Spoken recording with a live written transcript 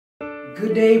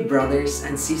Good day, brothers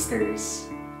and sisters.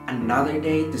 Another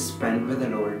day to spend with the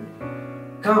Lord.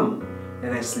 Come,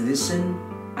 let us listen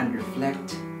and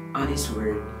reflect on His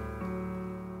Word.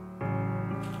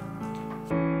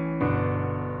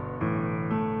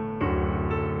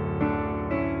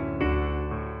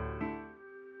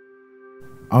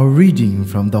 A reading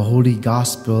from the Holy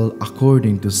Gospel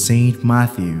according to Saint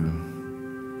Matthew.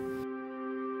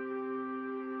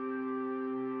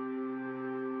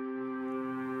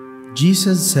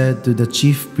 Jesus said to the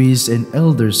chief priests and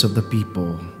elders of the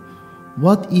people,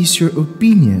 "What is your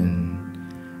opinion?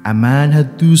 A man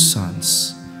had 2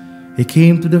 sons. He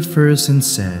came to the first and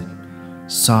said,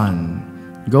 'Son,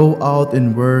 go out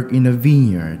and work in a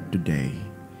vineyard today.'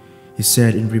 He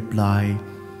said in reply,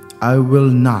 'I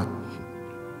will not.'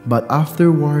 But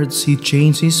afterwards he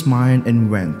changed his mind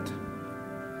and went.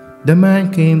 The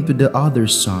man came to the other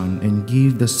son and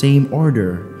gave the same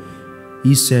order.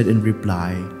 He said in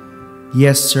reply,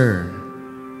 'Yes, sir,'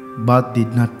 but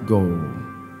did not go.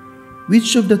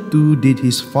 Which of the 2 did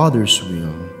his father's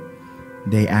will?"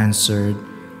 They answered,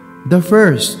 "The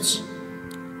first."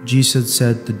 Jesus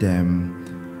said to them,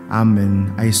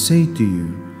 "Amen, I say to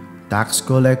you, tax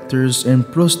collectors and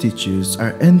prostitutes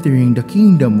are entering the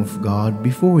kingdom of God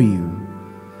before you.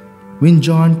 When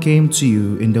John came to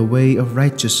you in the way of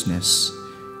righteousness,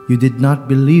 you did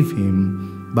not believe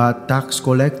him, but tax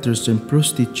collectors and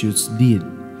prostitutes did.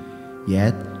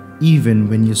 Yet, even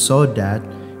when you saw that,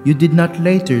 you did not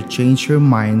later change your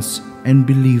minds and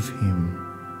believe him."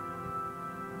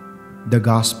 The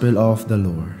Gospel of the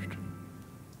Lord.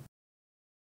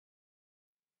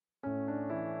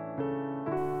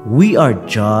 We are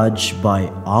judged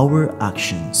by our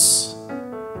actions.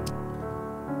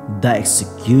 The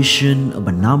execution of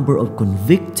a number of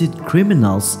convicted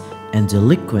criminals and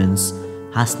delinquents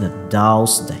has not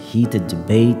doused the heated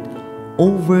debate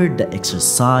over the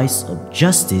exercise of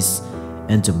justice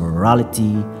and the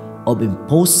morality of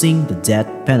imposing the death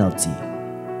penalty.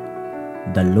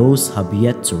 The laws have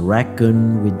yet to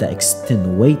reckon with the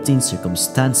extenuating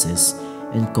circumstances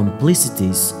and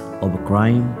complicities of a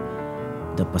crime,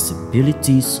 the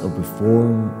possibilities of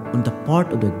reform on the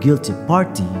part of the guilty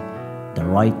party, the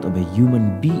right of a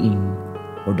human being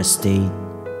or the state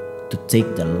to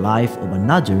take the life of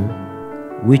another,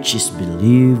 which is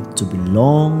believed to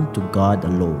belong to God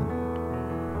alone.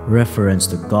 Reference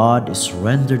to God is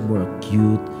rendered more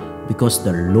acute because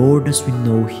the Lord, as we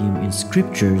know him in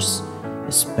scriptures,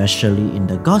 especially in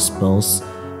the Gospels,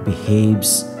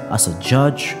 behaves as a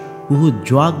judge who would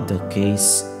drag the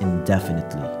case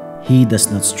indefinitely. He does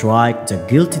not strike the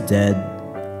guilty dead.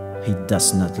 He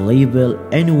does not label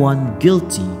anyone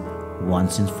guilty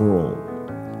once and for all.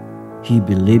 He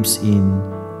believes in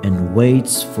and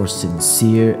waits for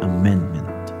sincere amendment.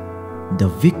 The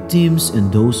victims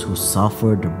and those who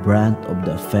suffer the brunt of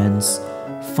the offense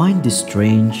find this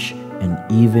strange and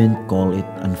even call it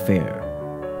unfair.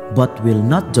 But will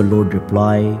not the Lord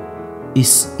reply,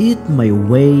 "Is it my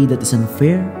way that is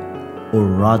unfair? Or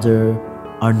rather,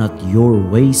 are not your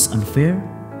ways unfair?"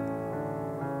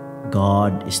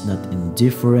 God is not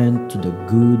indifferent to the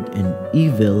good and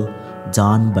evil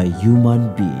done by human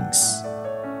beings.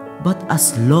 But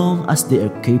as long as they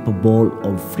are capable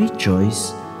of free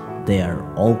choice, they are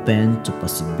open to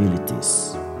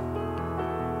possibilities.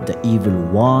 The evil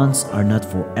ones are not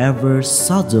forever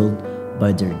saddled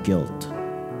by their guilt.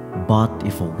 But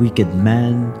if a wicked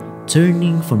man,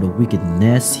 turning from the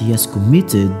wickedness he has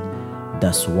committed,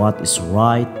 does what is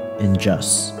right and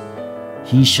just,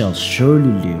 he shall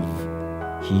surely live,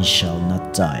 he shall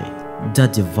not die. The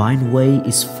divine way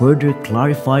is further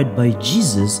clarified by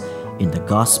Jesus in the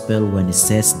Gospel when he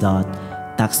says that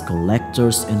tax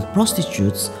collectors and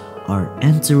prostitutes are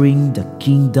entering the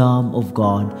kingdom of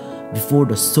God before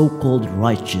the so-called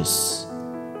righteous.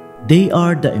 They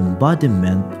are the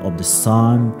embodiment of the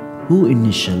Son who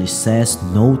initially says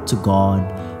no to God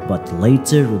but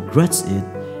later regrets it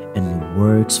and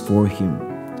works for him.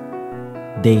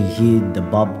 They heed the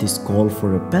Baptist call for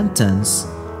repentance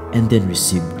and then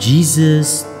receive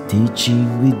Jesus' teaching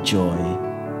with joy.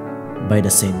 By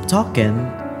the same token,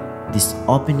 this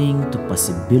opening to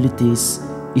possibilities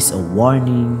is a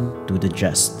warning to the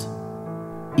just.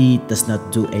 It does not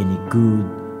do any good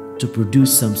to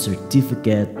produce some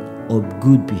certificate of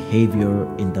good behavior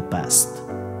in the past.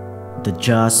 The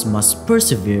just must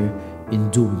persevere in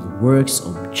doing works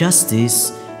of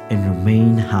justice and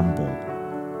remain humble.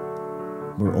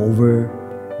 Moreover,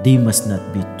 they must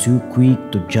not be too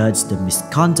quick to judge the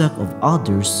misconduct of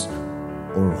others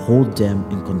or hold them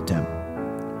in contempt.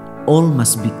 All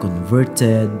must be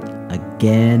converted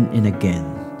again and again.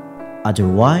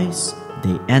 Otherwise,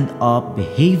 they end up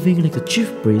behaving like the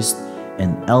chief priest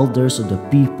and elders of the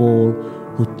people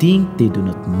who think they do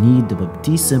not need the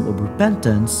baptism of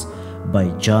repentance by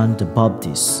John the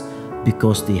Baptist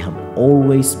because they have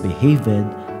always behaved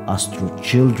as true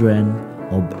children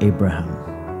of Abraham.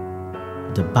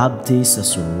 The Baptist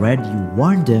has already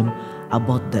warned them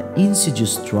about the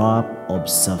insidious trap of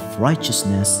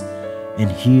self-righteousness, and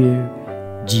here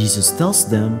Jesus tells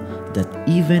them that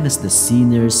even as the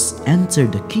sinners enter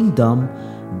the kingdom,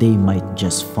 they might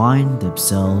just find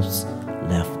themselves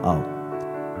left out.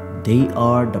 They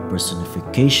are the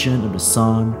personification of the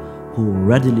Son who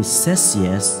readily says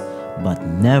yes but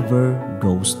never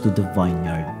goes to the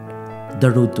vineyard.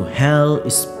 The road to hell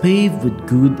is paved with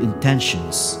good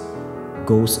intentions,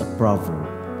 goes a proverb.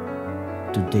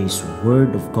 Today's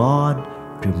Word of God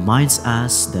reminds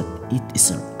us that it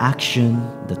is our action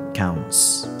that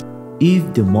counts.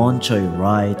 If the Monchoy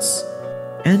writes,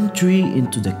 "Entry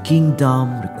into the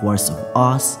kingdom requires of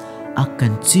us a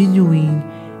continuing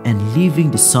and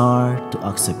living desire to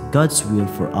accept God's will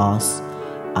for us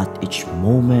at each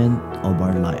moment of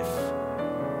our life."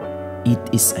 It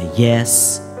is a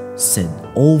yes said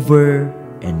over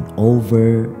and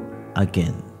over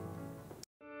again.